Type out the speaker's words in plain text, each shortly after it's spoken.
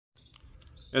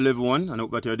Hello everyone, I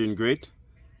hope that you're doing great.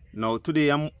 Now today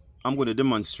I'm going to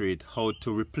demonstrate how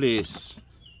to replace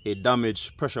a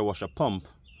damaged pressure washer pump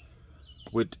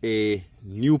with a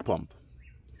new pump.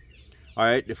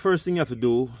 Alright, the first thing you have to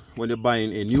do when you're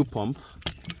buying a new pump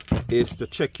is to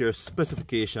check your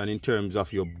specification in terms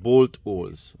of your bolt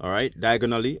holes, alright,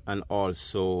 diagonally and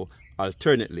also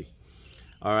alternately.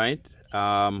 Alright,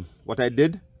 what I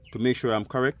did to make sure I'm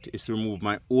correct is to remove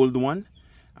my old one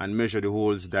and measure the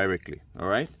holes directly.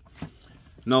 Alright,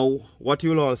 now what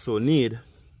you'll also need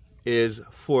is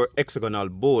 4 hexagonal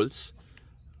bolts,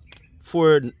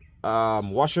 4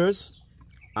 washers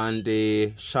and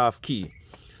a shaft key.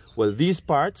 Well, these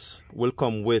parts will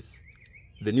come with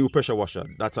the new pressure washer.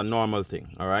 That's a normal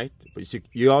thing. Alright, but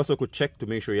you also could check to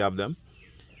make sure you have them,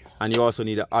 and you also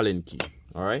need an Allen key.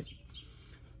 Alright,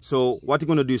 so what you're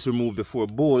going to do is remove the 4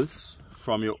 bolts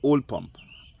from your old pump.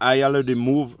 I already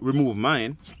remove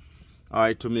mine,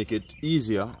 alright, to make it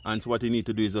easier. And so what you need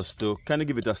to do is just to kind of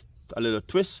give it a little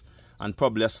twist and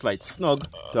probably a slight snug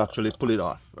to actually pull it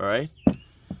off. Alright,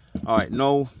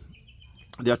 now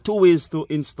there are 2 ways to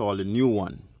install the new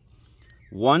one.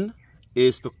 One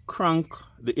is to crank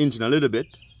the engine a little bit,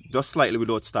 just slightly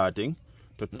without starting,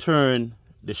 to turn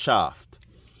the shaft.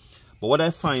 But what I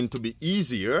find to be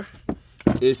easier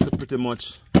is to pretty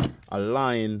much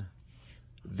align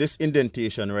this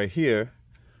indentation right here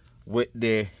with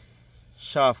the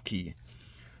shaft key.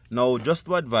 Now, just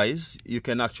to advise, you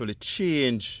can actually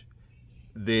change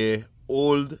the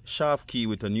old shaft key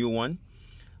with a new one,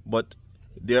 but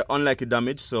they're unlikely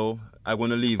damage, so I'm going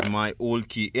to leave my old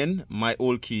key in. My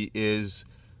old key is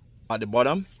at the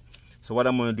bottom. So what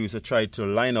I'm going to do is to try to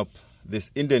line up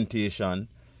this indentation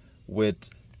with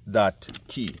that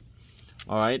key.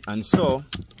 Alright, and so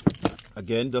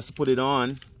again, just put it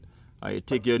on. You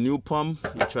take your new pump,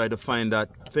 you try to find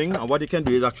that thing, and what you can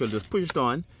do is actually just push it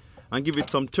on and give it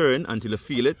some turn until you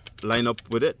feel it line up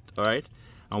with it. Alright,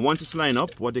 and once it's lined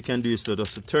up, what you can do is to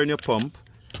just turn your pump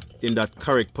in that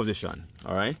correct position.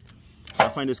 Alright, so I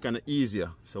find this kind of easier.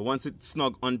 So once it's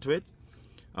snug onto it,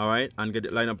 alright, and get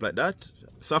it lined up like that,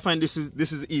 so I find this is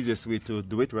the easiest way to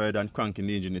do it rather than cranking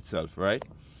the engine itself. Right.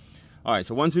 Alright,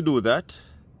 so once you do that,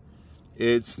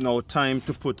 it's now time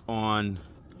to put on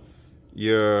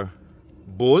your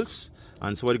bolts.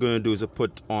 And so what you're going to do is to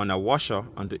put on a washer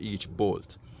onto each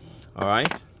bolt. Alright,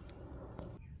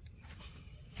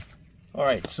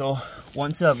 so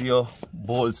once you have your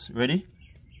bolts ready,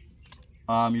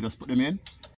 you just put them in.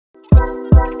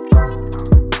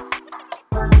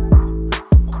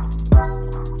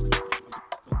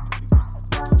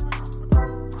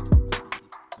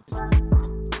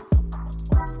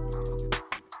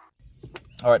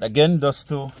 Alright, again, just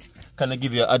to kind of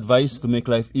give you advice to make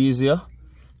life easier,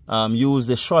 use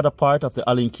the shorter part of the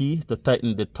Allen key to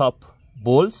tighten the top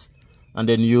bolts, and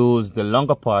then use the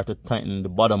longer part to tighten the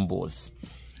bottom bolts.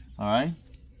 Alright.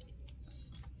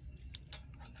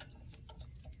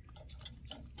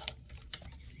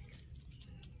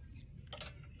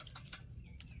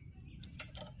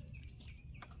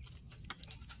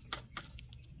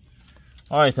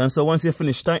 Alright, and so once you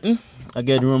finish tightening,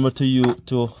 again, remember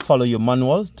to follow your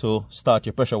manual to start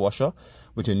your pressure washer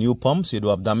with your new pump so you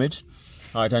don't have damage.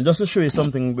 Alright, and just to show you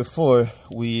something before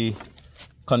we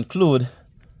conclude,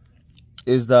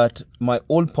 is that my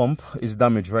old pump is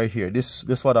damaged right here. This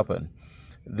what happened.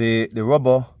 The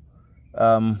rubber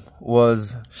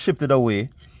was shifted away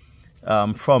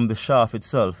from the shaft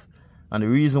itself, and the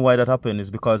reason why that happened is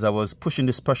because I was pushing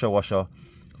this pressure washer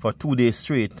for 2 days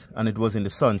straight and it was in the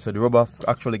sun, so the rubber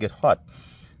actually get hot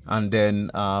and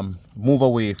then move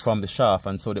away from the shaft,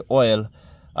 and so the oil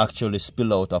actually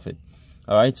spill out of it.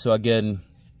 Alright, so again,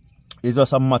 it's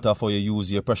just a matter for you to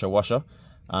use your pressure washer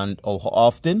and how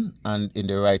often and in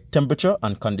the right temperature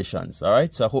and conditions.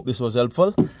 Alright, so I hope this was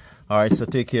helpful. Alright, so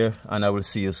take care and I will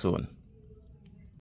see you soon.